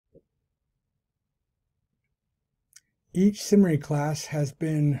Each seminary class has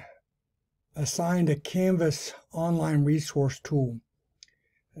been assigned a Canvas online resource tool.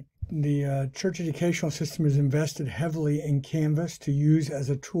 The church educational system has invested heavily in Canvas to use as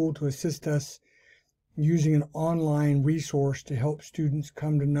a tool to assist us using an online resource to help students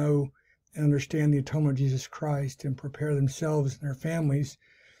come to know and understand the atonement of Jesus Christ and prepare themselves and their families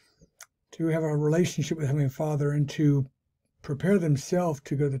to have a relationship with Heavenly Father and to prepare themselves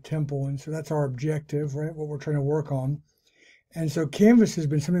to go to the temple. And so that's our objective, right? What we're trying to work on. And so Canvas has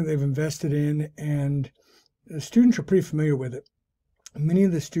been something they've invested in, and the students are pretty familiar with it. Many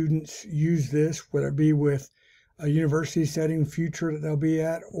of the students use this, whether it be with a university setting, future that they'll be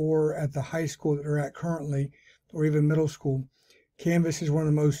at, or at the high school that they're at currently, or even middle school. Canvas is one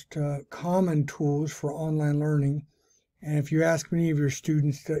of the most common tools for online learning. And if you ask many of your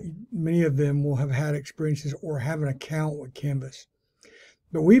students, many of them will have had experiences or have an account with Canvas.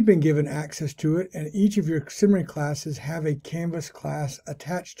 But we've been given access to it, and each of your seminary classes have a Canvas class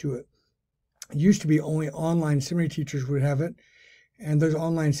attached to it. It used to be only online seminary teachers would have it, and those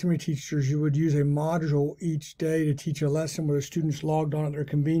online seminary teachers, you would use a module each day to teach a lesson where the students logged on at their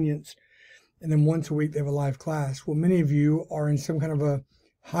convenience, and then once a week they have a live class. Well, many of you are in some kind of a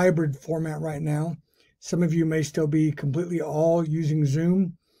hybrid format right now. Some of you may still be completely all using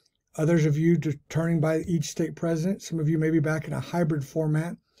Zoom. Others of you turning by each stake president. Some of you may be back in a hybrid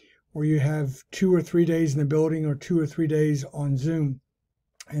format where you have 2 or 3 days in the building or 2 or 3 days on Zoom.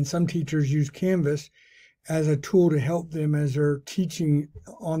 And some teachers use Canvas as a tool to help them as they're teaching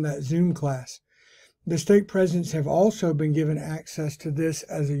on that Zoom class. The stake presidents have also been given access to this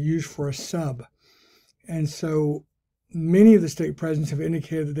as a use for a sub. And so many of the stake presidents have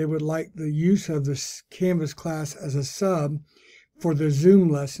indicated that they would like the use of this Canvas class as a sub for the Zoom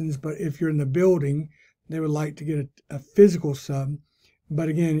lessons, but if you're in the building, they would like to get a physical sub. But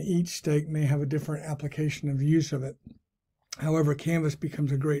again, each stake may have a different application of use of it. However, Canvas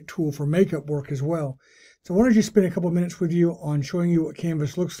becomes a great tool for makeup work as well. So I wanted to spend a couple of minutes with you on showing you what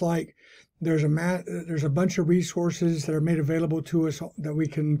Canvas looks like. There's a bunch of resources that are made available to us that we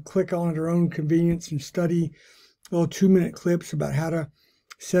can click on at our own convenience and study little 2-minute clips about how to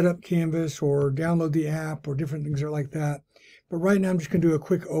set up Canvas or download the app or different things like that. But right now I'm just going to do a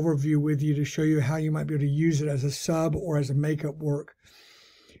quick overview with you to show you how you might be able to use it as a sub or as a makeup work.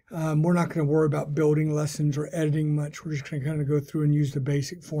 We're not going to worry about building lessons or editing much. We're just going to kind of go through and use the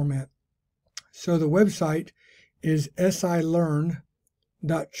basic format. So the website is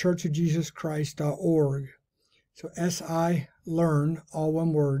silearn.churchofjesuschrist.org. So silearn, all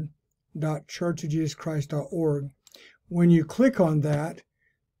one word, .churchofjesuschrist.org. When you click on that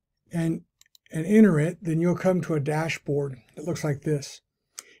and enter it, then you'll come to a dashboard that looks like this.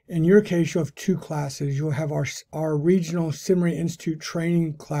 In your case, you'll have 2 classes. You'll have our Regional Seminary Institute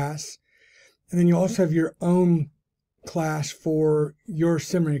training class, and then you also have your own class for your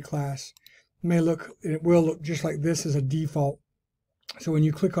seminary class. It will look just like this as a default. So when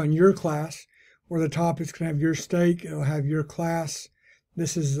you click on your class, where the top it's going to have your stake, it'll have your class.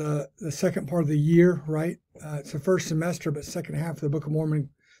 This is the second part of the year, right? It's the first semester, but second half of the Book of Mormon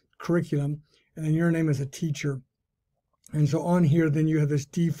curriculum. And then your name is a teacher. And so on here, then you have this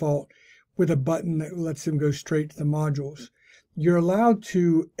default with a button that lets them go straight to the modules. You're allowed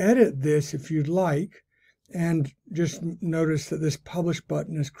to edit this if you'd like, and just notice that this publish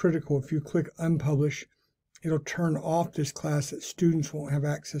button is critical. If you click unpublish, it'll turn off this class that students won't have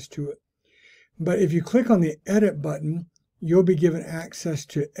access to it. But if you click on the edit button, you'll be given access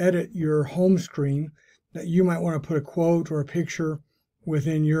to edit your home screen that you might want to put a quote or a picture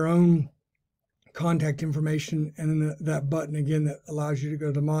within your own contact information, and then that button again that allows you to go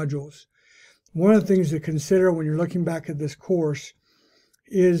to the modules. One of the things to consider when you're looking back at this course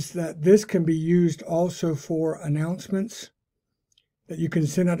is that this can be used also for announcements that you can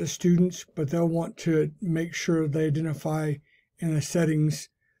send out to students, but they'll want to make sure they identify in the settings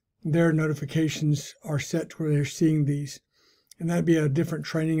their notifications are set to where they're seeing these. And that'd be a different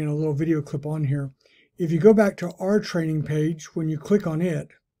training and a little video clip on here. If you go back to our training page, when you click on it,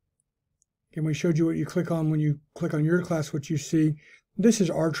 and we showed you what you click on when you click on your class, what you see. This is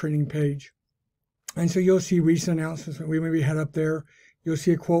our training page. And so you'll see recent announcements that we maybe had up there. You'll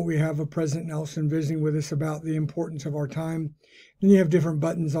see a quote we have of President Nelson visiting with us about the importance of our time. Then you have different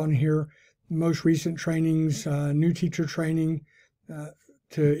buttons on here, most recent trainings, new teacher training,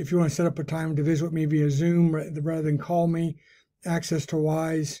 if you want to set up a time to visit with me via Zoom rather than call me, access to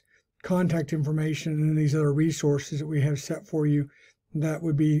WISE, contact information, and then these other resources that we have set for you. That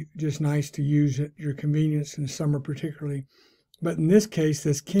would be just nice to use at your convenience in the summer particularly. But in this case,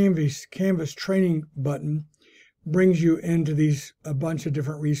 this Canvas training button brings you into a bunch of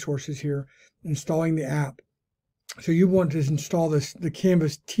different resources here. Installing the app. So you want to install the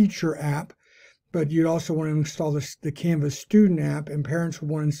Canvas teacher app, but you'd also want to install the Canvas student app, and parents would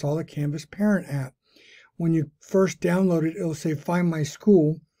want to install the Canvas parent app. When you first download it, it'll say Find My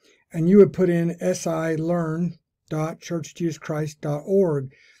School, and you would put in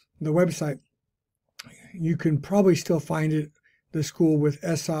silearn.churchofjesuschrist.org, the website. You can probably still find the school with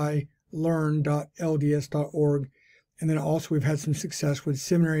silearn.lds.org. And then also we've had some success with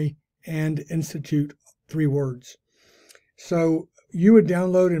Seminary and Institute, 3 words. So you would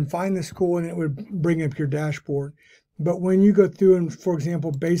download and find the school, and it would bring up your dashboard. But when you go through and, for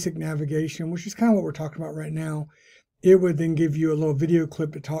example, basic navigation, which is kind of what we're talking about right now, it would then give you a little video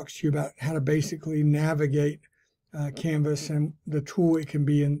clip that talks to you about how to basically navigate Canvas and the tool it can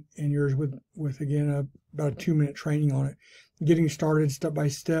be in yours with again, about a 2-minute training on it. Getting started step by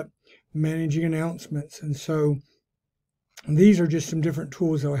step, managing announcements. And so these are just some different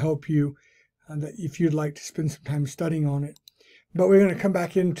tools that will help you that if you'd like to spend some time studying on it. But we're going to come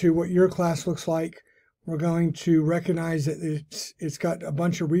back into what your class looks like. We're going to recognize that it's got a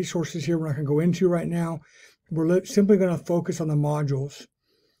bunch of resources here we're not going to go into right now. We're simply going to focus on the modules.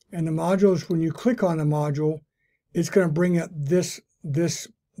 And the modules, when you click on the module, it's going to bring up this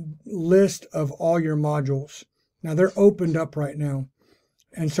list of all your modules. Now they're opened up right now.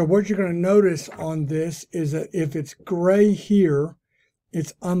 And so what you're going to notice on this is that if it's gray here,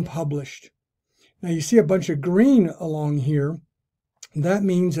 it's unpublished. Now you see a bunch of green along here. That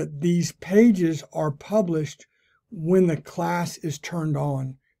means that these pages are published when the class is turned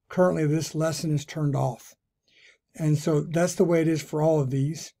on. Currently, this lesson is turned off. And so that's the way it is for all of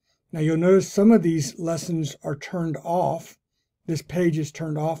these. Now you'll notice some of these lessons are turned off. This page is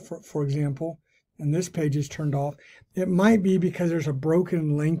turned off, for example, and this page is turned off. It might be because there's a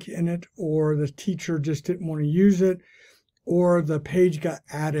broken link in it, or the teacher just didn't want to use it, or the page got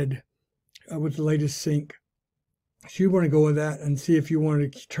added with the latest sync. So you want to go with that and see if you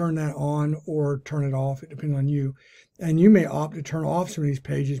want to turn that on or turn it off. It depends on you. And you may opt to turn off some of these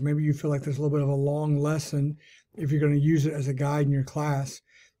pages. Maybe you feel like there's a little bit of a long lesson if you're going to use it as a guide in your class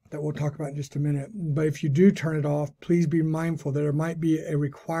that we'll talk about in just a minute. But if you do turn it off, please be mindful that there might be a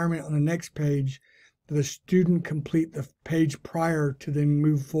requirement on the next page that the student complete the page prior to then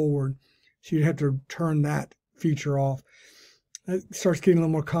move forward. So you'd have to turn that feature off. It starts getting a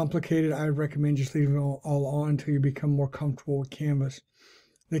little more complicated. I would recommend just leaving it all on until you become more comfortable with Canvas.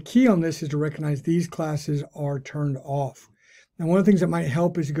 The key on this is to recognize these classes are turned off. Now, one of the things that might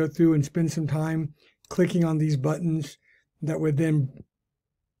help is to go through and spend some time clicking on these buttons that would then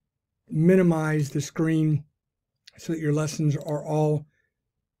minimize the screen so that your lessons are all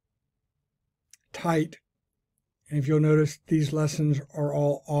tight. And if you'll notice, these lessons are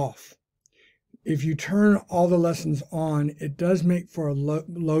all off. If you turn all the lessons on, it does make for a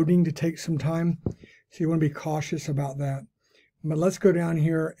loading to take some time. So you want to be cautious about that. But let's go down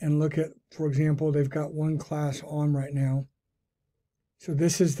here and look at, for example, they've got one class on right now. So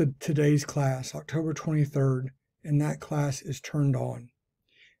this is today's class, October 23rd, and that class is turned on.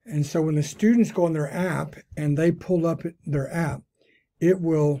 And so when the students go on their app and they pull up their app, it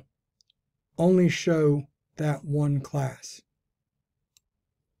will only show that one class.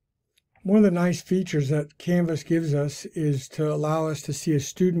 One of the nice features that Canvas gives us is to allow us to see a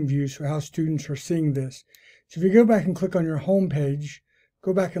student view, so how students are seeing this. So if you go back and click on your home page,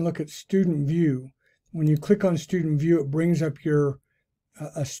 go back and look at student view. When you click on student view, it brings up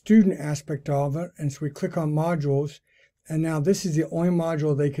a student aspect of it. And so we click on modules, and now this is the only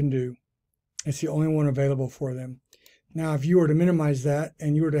module they can do. It's the only one available for them. Now, if you were to minimize that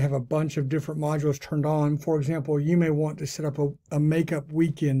and you were to have a bunch of different modules turned on, for example, you may want to set up a makeup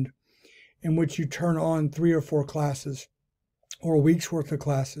weekend in which you turn on 3 or 4 classes, or a week's worth of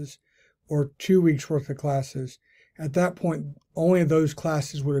classes, or 2 weeks worth of classes. At that point, only those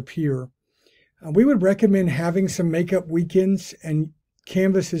classes would appear. We would recommend having some makeup weekends, and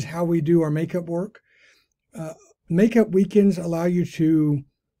Canvas is how we do our makeup work. Makeup weekends allow you to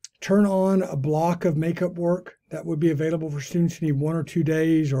turn on a block of makeup work that would be available for students who need 1 or 2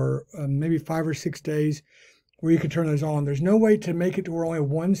 days, or maybe 5 or 6 days, where you can turn those on. There's no way to make it to where only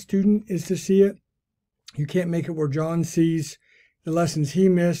one student is to see it. You can't make it where John sees the lessons he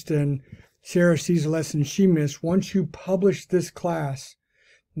missed and Sarah sees the lessons she missed. Once you publish this class,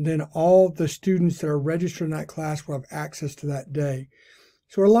 then all the students that are registered in that class will have access to that day.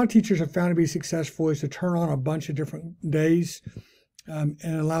 So what a lot of teachers have found to be successful is to turn on a bunch of different days and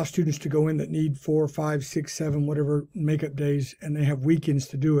allow students to go in that need 4, 5, 6, 7, whatever makeup days, and they have weekends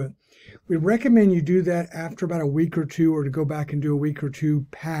to do it. We recommend you do that after about a week or 2, or to go back and do a week or 2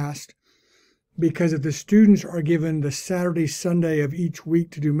 past, because if the students are given the Saturday, Sunday of each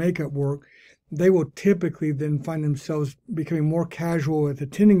week to do makeup work, they will typically then find themselves becoming more casual with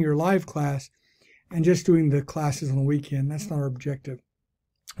attending your live class and just doing the classes on the weekend. That's not our objective.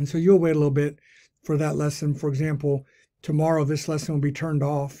 And so you'll wait a little bit for that lesson. For example, tomorrow this lesson will be turned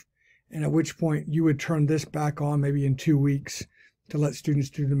off, and at which point you would turn this back on maybe in 2 weeks to let students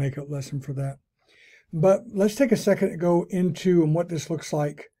do the makeup lesson for that. But let's take a second to go into what this looks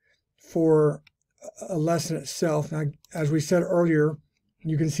like for a lesson itself. Now, as we said earlier,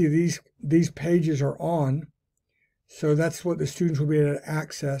 you can see these pages are on. So that's what the students will be able to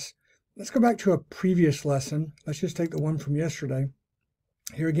access. Let's go back to a previous lesson. Let's just take the one from yesterday.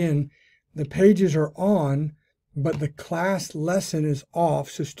 Here again, the pages are on, but the class lesson is off,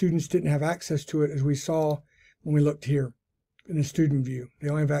 so students didn't have access to it, as we saw when we looked here in the student view. They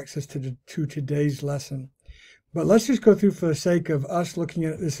only have access to today's lesson. But let's just go through, for the sake of us looking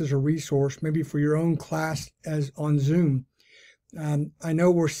at this as a resource, maybe for your own class as on Zoom. I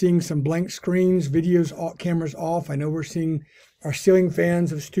know we're seeing some blank screens, videos, cameras off. I know we're seeing our ceiling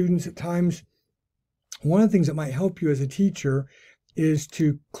fans of students at times. One of the things that might help you as a teacher is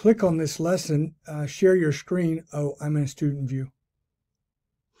to click on this lesson, share your screen. Oh, I'm in a student view.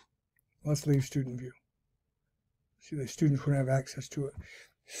 Let's leave student view. See, the students wouldn't have access to it.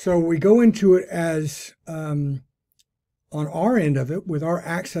 So we go into it as on our end of it with our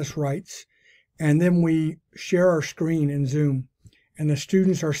access rights, and then we share our screen in Zoom, and the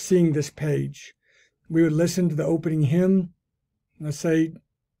students are seeing this page. We would listen to the opening hymn. Let's say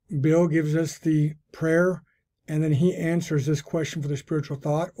Bill gives us the prayer, and then he answers this question for the spiritual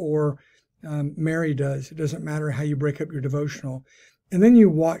thought, or Mary does. It doesn't matter how you break up your devotional. And then you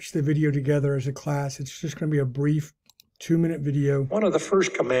watch the video together as a class. It's just going to be a brief 2-minute video. One of the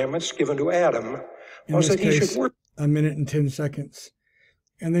first commandments given to Adam was that he should work. 1 minute and 10 seconds.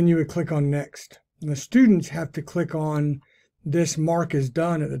 And then you would click on next. And the students have to click on this mark is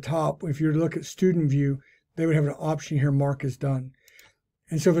done at the top. If you were to look at student view, they would have an option here, mark is done.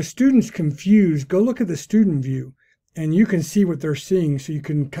 And so if a student's confused, go look at the student view and you can see what they're seeing, so you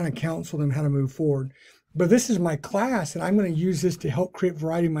can kind of counsel them how to move forward. But this is my class, and I'm going to use this to help create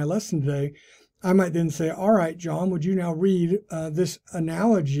variety in my lesson today. I might then say, all right, John, would you now read this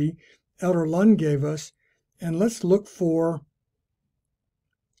analogy Elder Lund gave us, and let's look for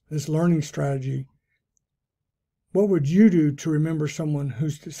this learning strategy. What would you do to remember someone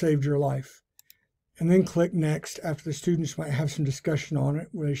who's saved your life? And then click next after the students might have some discussion on it,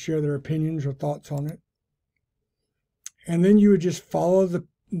 where they share their opinions or thoughts on it. And then you would just follow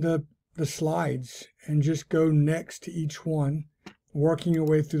the slides and just go next to each one, working your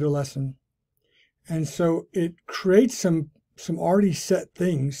way through the lesson. And so it creates some already set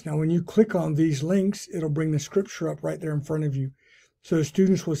things. Now, when you click on these links, it'll bring the scripture up right there in front of you. So the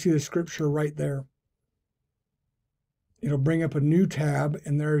students will see the scripture right there. It'll bring up a new tab,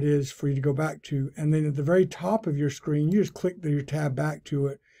 and there it is for you to go back to. And then at the very top of your screen, you just click your tab back to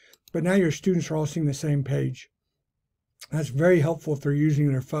it. But now your students are all seeing the same page. That's very helpful if they're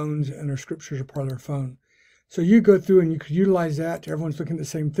using their phones and their scriptures are part of their phone. So you go through and you could utilize that. Everyone's looking at the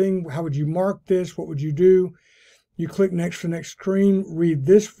same thing. How would you mark this? What would you do? You click next for the next screen, read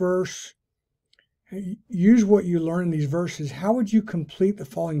this verse. Use what you learn in these verses. How would you complete the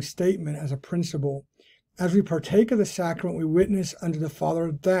following statement as a principle? As we partake of the sacrament, we witness unto the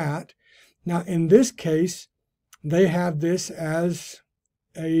Father that. Now, in this case, they have this as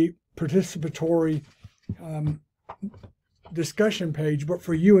a participatory discussion page, but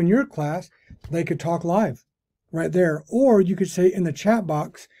for you in your class, they could talk live right there. Or you could say in the chat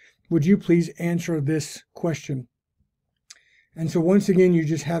box, would you please answer this question? And so once again, you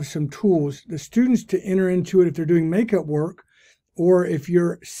just have some tools. The students to enter into it if they're doing makeup work, or if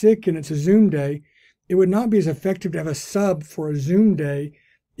you're sick and it's a Zoom day, it would not be as effective to have a sub for a Zoom day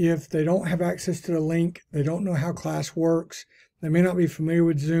if they don't have access to the link, they don't know how class works, they may not be familiar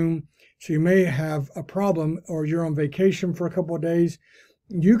with Zoom, so you may have a problem, or you're on vacation for a couple of days.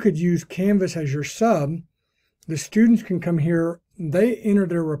 You could use Canvas as your sub. The students can come here, they enter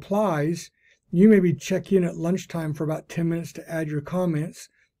their replies. You maybe check in at lunchtime for about 10 minutes to add your comments,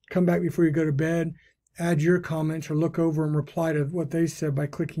 come back before you go to bed, add your comments, or look over and reply to what they said by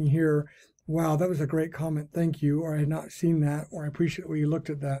clicking here. Wow, that was a great comment, thank you, or I had not seen that, or I appreciate where you looked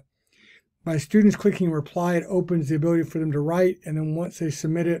at that. By students clicking reply, it opens the ability for them to write, and then once they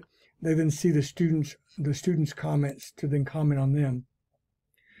submit it, they then see the students' comments to then comment on them.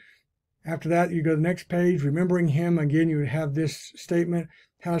 After that, you go to the next page, remembering him. Again, you would have this statement,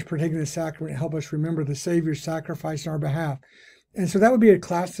 how does partaking the sacrament help us remember the Savior's sacrifice on our behalf? And so that would be a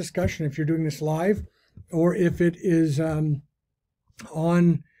class discussion if you're doing this live, or if it is on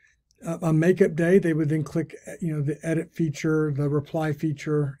on makeup day, they would then click, the edit feature, the reply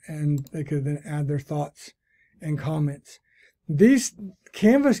feature, and they could then add their thoughts and comments.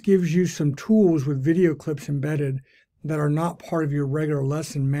 Canvas gives you some tools with video clips embedded that are not part of your regular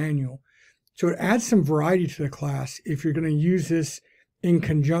lesson manual. So it adds some variety to the class if you're going to use this in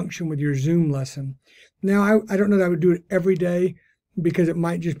conjunction with your Zoom lesson. Now, I don't know that I would do it every day because it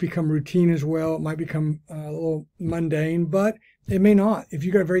might just become routine as well. It might become a little mundane, but it may not. If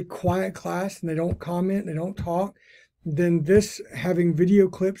you've got a very quiet class and they don't comment, they don't talk, then this having video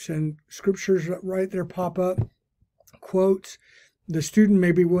clips and scriptures right there pop up, quotes, the student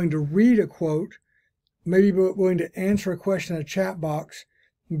may be willing to read a quote, maybe willing to answer a question in a chat box,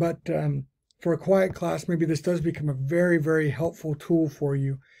 but for a quiet class, maybe this does become a very, very helpful tool for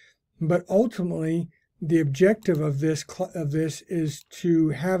you. But ultimately, the objective of this is to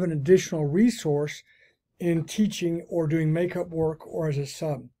have an additional resource in teaching or doing makeup work or as a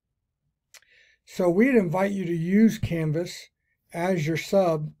sub. So we'd invite you to use Canvas as your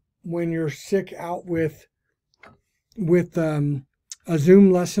sub when you're sick out with a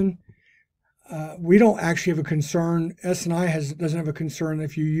Zoom lesson. We don't actually have a concern. S&I doesn't have a concern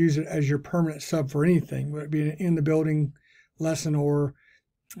if you use it as your permanent sub for anything, whether it be an in the building lesson or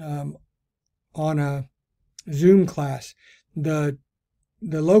on a Zoom class. The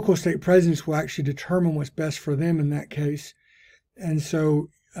local state presidents will actually determine what's best for them in that case. And so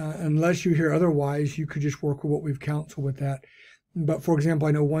unless you hear otherwise, you could just work with what we've counseled with that. But for example,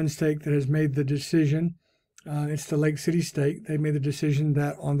 I know one state that has made the decision, it's the Lake City State. They made the decision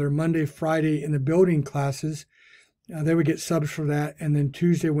that on their Monday, Friday in the building classes, they would get subs for that. And then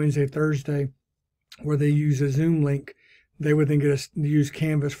Tuesday, Wednesday, Thursday, where they use a Zoom link, they would then use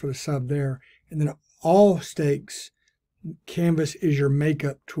Canvas for the sub there. And then all stakes, Canvas is your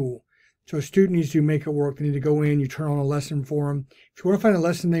makeup tool. So a student needs to do makeup work. They need to go in, you turn on a lesson for them. If you want to find a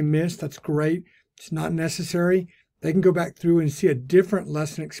lesson they missed, that's great. It's not necessary. They can go back through and see a different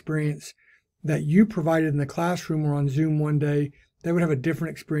lesson experience that you provided in the classroom or on Zoom one day. They would have a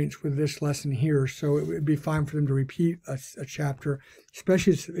different experience with this lesson here. So it would be fine for them to repeat a chapter,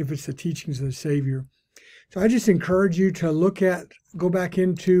 especially if it's the teachings of the Savior. So I just encourage you to go back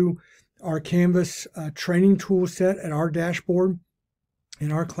into our Canvas training tool set at our dashboard.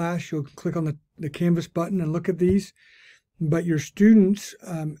 In our class, you'll click on the Canvas button and look at these. But your students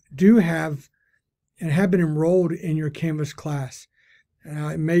do have and have been enrolled in your Canvas class.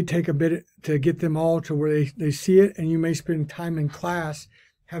 It may take a bit to get them all to where they see it, and you may spend time in class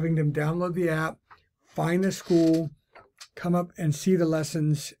having them download the app, find the school, come up and see the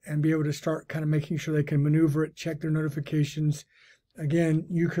lessons, and be able to start kind of making sure they can maneuver it, check their notifications. Again,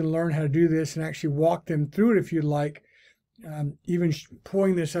 you can learn how to do this and actually walk them through it if you'd like, even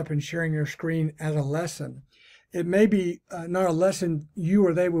pulling this up and sharing your screen as a lesson. It may be not a lesson you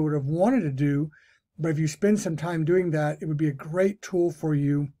or they would have wanted to do, but if you spend some time doing that, it would be a great tool for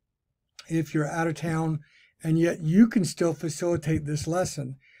you if you're out of town, and yet you can still facilitate this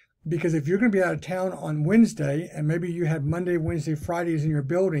lesson. Because if you're going to be out of town on Wednesday, and maybe you had Monday, Wednesday, Fridays in your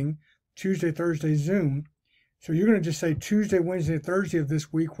building, Tuesday, Thursday, Zoom, so you're going to just say Tuesday, Wednesday, Thursday of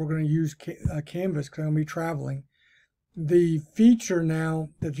this week, we're going to use Canvas because I'm going to be traveling. The feature now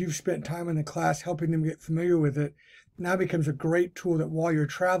that you've spent time in the class helping them get familiar with it now becomes a great tool that while you're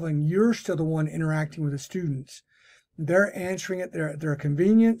traveling, you're still the one interacting with the students. They're answering it at their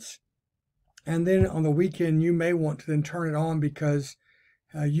convenience. And then on the weekend, you may want to then turn it on because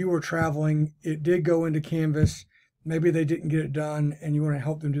you were traveling. It did go into Canvas. Maybe they didn't get it done and you want to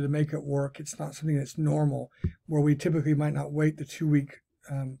help them do the makeup work. It's not something that's normal, where we typically might not wait the 2 week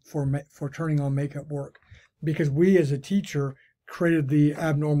for turning on makeup work, because we as a teacher created the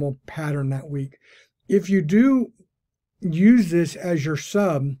abnormal pattern that week. If you do use this as your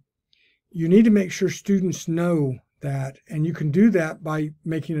sub, you need to make sure students know that. And you can do that by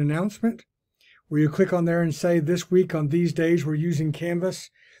making an announcement where you click on there and say, this week on these days, we're using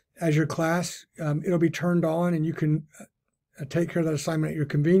Canvas as your class. It'll be turned on and you can take care of that assignment at your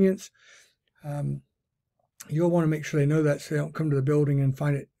convenience. You'll want to make sure they know that so they don't come to the building and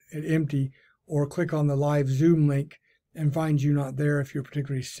find it empty, or click on the live Zoom link and find you not there if you're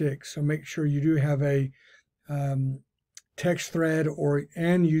particularly sick. So make sure you do have a text thread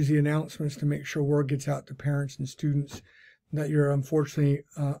and use the announcements to make sure word gets out to parents and students that you're unfortunately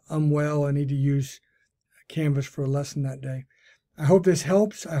unwell and need to use Canvas for a lesson that day. I hope this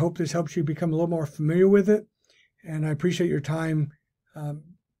helps. I hope this helps you become a little more familiar with it. And I appreciate your time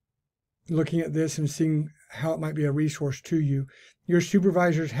looking at this and seeing how it might be a resource to you. Your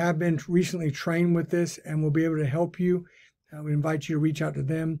supervisors have been recently trained with this and will be able to help you. I would invite you to reach out to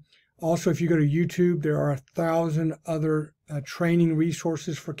them. Also, if you go to YouTube, there are 1,000 other training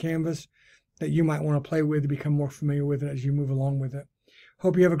resources for Canvas that you might want to play with to become more familiar with it as you move along with it.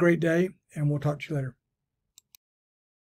 Hope you have a great day, and we'll talk to you later.